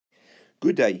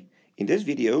Good day. In this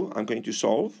video, I'm going to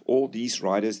solve all these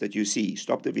riders that you see.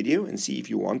 Stop the video and see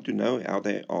if you want to know how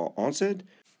they are answered.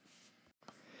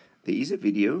 There is a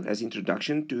video as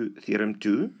introduction to theorem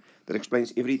 2 that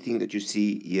explains everything that you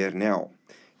see here now.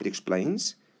 It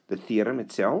explains the theorem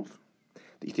itself.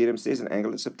 The theorem says an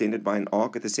angle subtended by an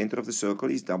arc at the center of the circle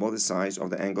is double the size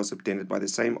of the angle subtended by the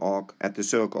same arc at the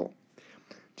circle.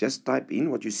 Just type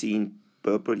in what you see in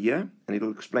purple here and it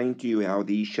will explain to you how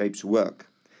these shapes work.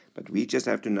 But we just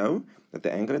have to know that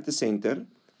the angle at the center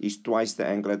is twice the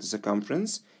angle at the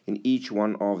circumference in each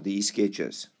one of these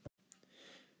sketches.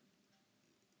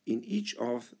 In each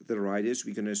of the riders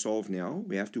we're going to solve now,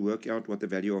 we have to work out what the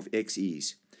value of x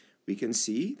is. We can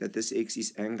see that this x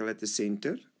is angle at the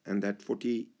center and that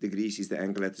 40 degrees is the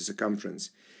angle at the circumference.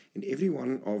 In every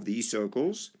one of these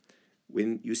circles,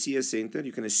 when you see a center,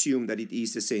 you can assume that it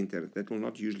is the center. That will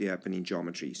not usually happen in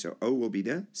geometry. So O will be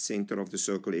the center of the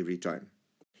circle every time.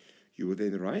 You will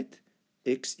then write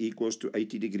x equals to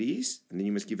 80 degrees, and then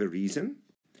you must give a reason.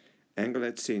 Angle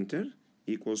at center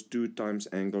equals 2 times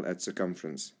angle at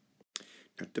circumference.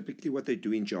 Now typically what they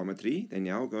do in geometry, they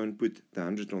now go and put the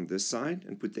 100 on this side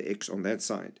and put the x on that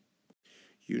side.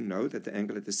 You know that the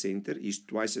angle at the center is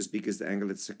twice as big as the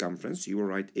angle at circumference. You will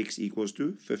write x equals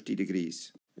to 50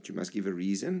 degrees. But you must give a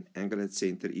reason. Angle at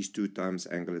center is 2 times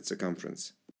angle at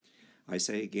circumference. I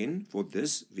say again, for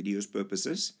this video's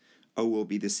purposes, O will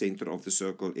be the center of the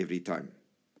circle every time.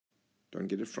 Don't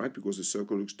get it fright because the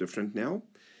circle looks different now.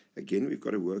 Again, we've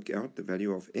got to work out the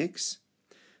value of x.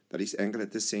 That is angle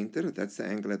at the center. That's the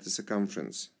angle at the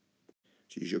circumference.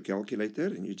 So use your calculator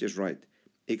and you just write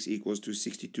x equals to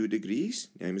 62 degrees.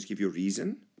 Now you must give your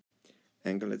reason.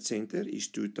 Angle at center is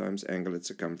 2 times angle at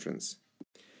circumference.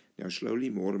 Now slowly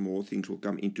more and more things will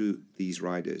come into these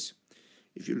riders.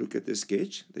 If you look at the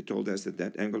sketch, they told us that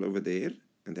that angle over there,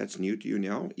 and that's new to you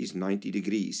now, is 90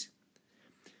 degrees.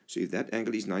 So if that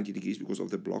angle is 90 degrees because of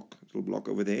the little block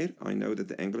over there, I know that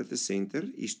the angle at the center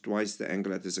is twice the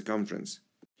angle at the circumference.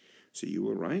 So you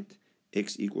will write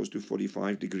x equals to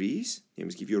 45 degrees. You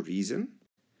must give your reason.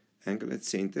 Angle at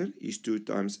center is 2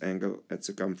 times angle at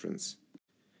circumference.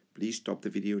 Please stop the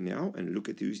video now and look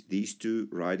at these two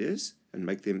riders and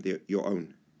make them your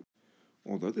own.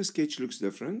 Although the sketch looks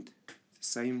different, it's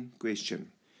the same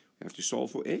question. We have to solve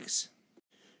for x.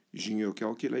 Using your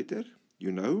calculator,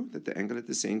 you know that the angle at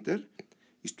the center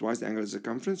is twice the angle at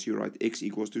circumference. You write x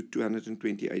equals to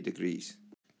 228 degrees.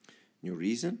 Your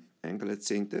reason, angle at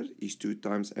center is 2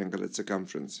 times angle at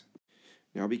circumference.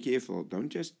 Now be careful, don't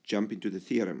just jump into the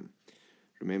theorem.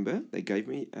 Remember, they gave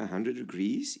me 100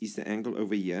 degrees is the angle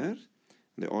over here, and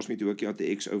they asked me to work out the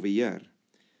x over here.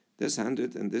 This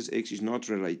 100 and this x is not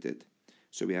related.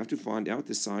 So we have to find out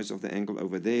the size of the angle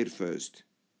over there first,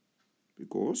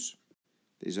 because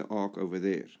there's an arc over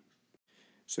there.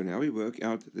 So now we work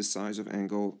out the size of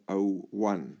angle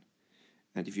O1.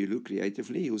 And if you look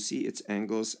creatively, you'll see its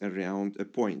angles around a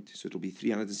point. So it will be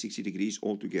 360 degrees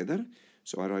altogether.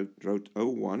 So I wrote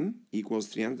O1 equals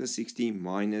 360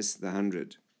 minus the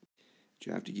 100. But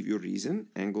you have to give your reason,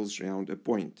 angles around a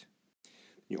point.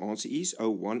 Your answer is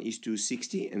O1 is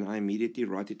 260, and I immediately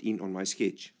write it in on my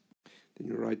sketch. Then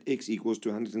you write x equals to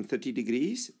 130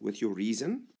 degrees with your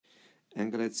reason.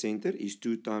 Angle at center is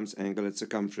 2 times angle at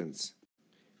circumference.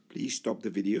 Please stop the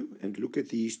video and look at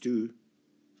these two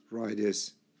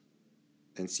riders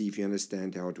and see if you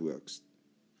understand how it works.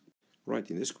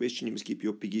 Right, in this question you must keep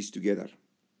your piggies together.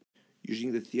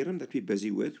 Using the theorem that we're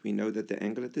busy with, we know that the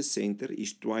angle at the center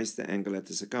is twice the angle at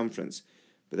the circumference.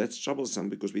 But that's troublesome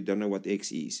because we don't know what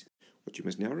x is. What you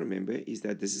must now remember is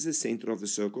that this is the center of the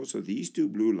circle, so these two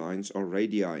blue lines are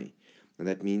radii. And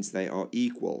that means they are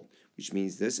equal, which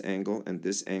means this angle and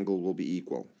this angle will be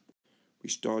equal. We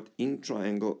start in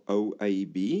triangle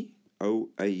OAB.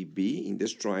 OAB in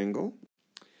this triangle.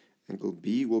 Angle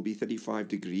B will be 35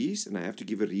 degrees, and I have to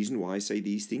give a reason why I say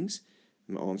these things.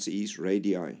 And my answer is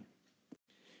radii.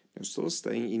 Now still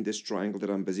staying in this triangle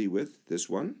that I'm busy with, this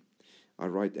one, I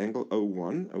write angle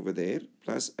O1 over there,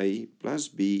 plus A plus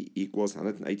B equals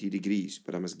 180 degrees,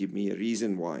 but I must give me a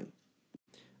reason why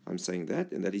I'm saying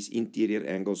that, and that is interior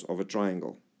angles of a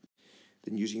triangle.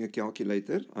 Then using a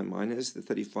calculator, I minus the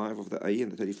 35 of the A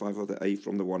and the 35 of the A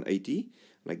from the 180,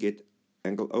 and I get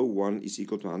angle O1 is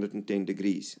equal to 110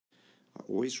 degrees. I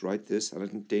always write this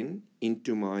 110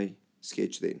 into my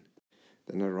sketch then.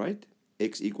 Then I write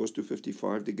x equals to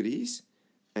 55 degrees.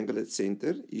 Angle at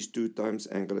center is 2 times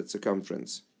angle at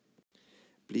circumference.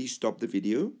 Please stop the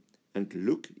video and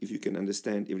look if you can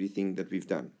understand everything that we've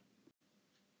done.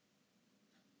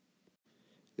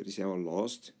 Here is our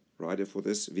last rider for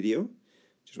this video.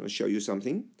 Just want to show you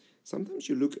something. Sometimes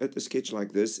you look at a sketch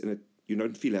like this and you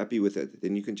don't feel happy with it,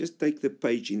 then you can just take the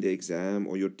page in the exam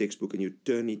or your textbook and you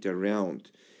turn it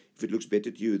around. If it looks better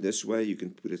to you this way, you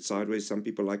can put it sideways. Some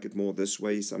people like it more this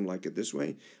way, some like it this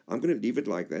way. I'm going to leave it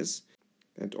like this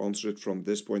and answer it from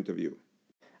this point of view.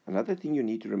 Another thing you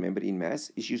need to remember in maths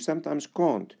is you sometimes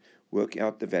can't work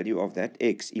out the value of that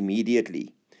x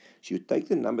immediately. So you take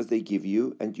the numbers they give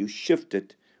you and you shift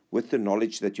it with the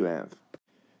knowledge that you have.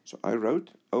 So I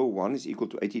wrote 01 is equal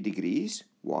to 80 degrees.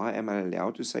 Why am I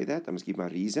allowed to say that? I must give my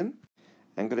reason.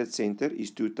 Angle at center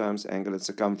is 2 times angle at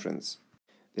circumference.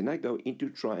 Then I go into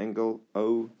triangle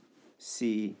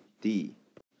OCD.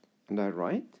 And I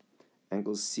write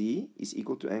angle C is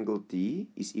equal to angle D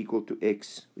is equal to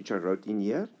x, which I wrote in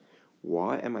here.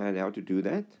 Why am I allowed to do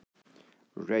that?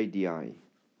 Radii.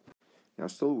 Now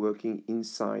still working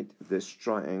inside this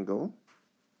triangle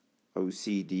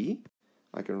OCD,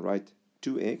 I can write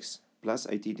 2x plus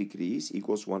 80 degrees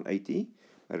equals 180.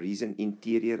 My reason,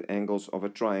 interior angles of a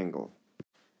triangle.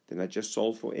 Then I just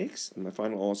solve for x, and my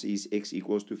final answer is x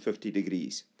equals to 50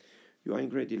 degrees. You are in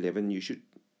grade 11, you should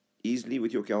easily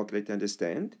with your calculator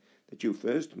understand that you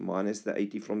first minus the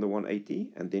 80 from the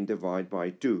 180 and then divide by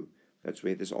 2. That's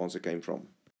where this answer came from.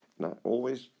 And I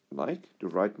always like to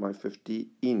write my 50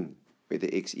 in where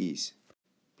the x is.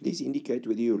 Please indicate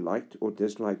whether you liked or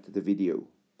disliked the video.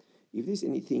 If there's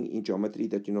anything in geometry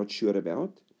that you're not sure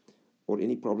about or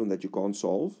any problem that you can't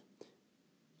solve,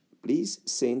 please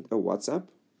send a WhatsApp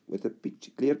with a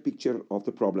clear picture of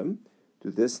the problem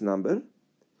to this number.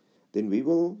 Then we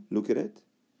will look at it,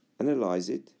 analyze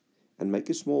it, and make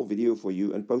a small video for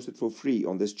you and post it for free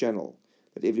on this channel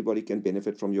that everybody can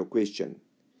benefit from your question.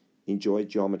 Enjoy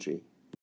geometry.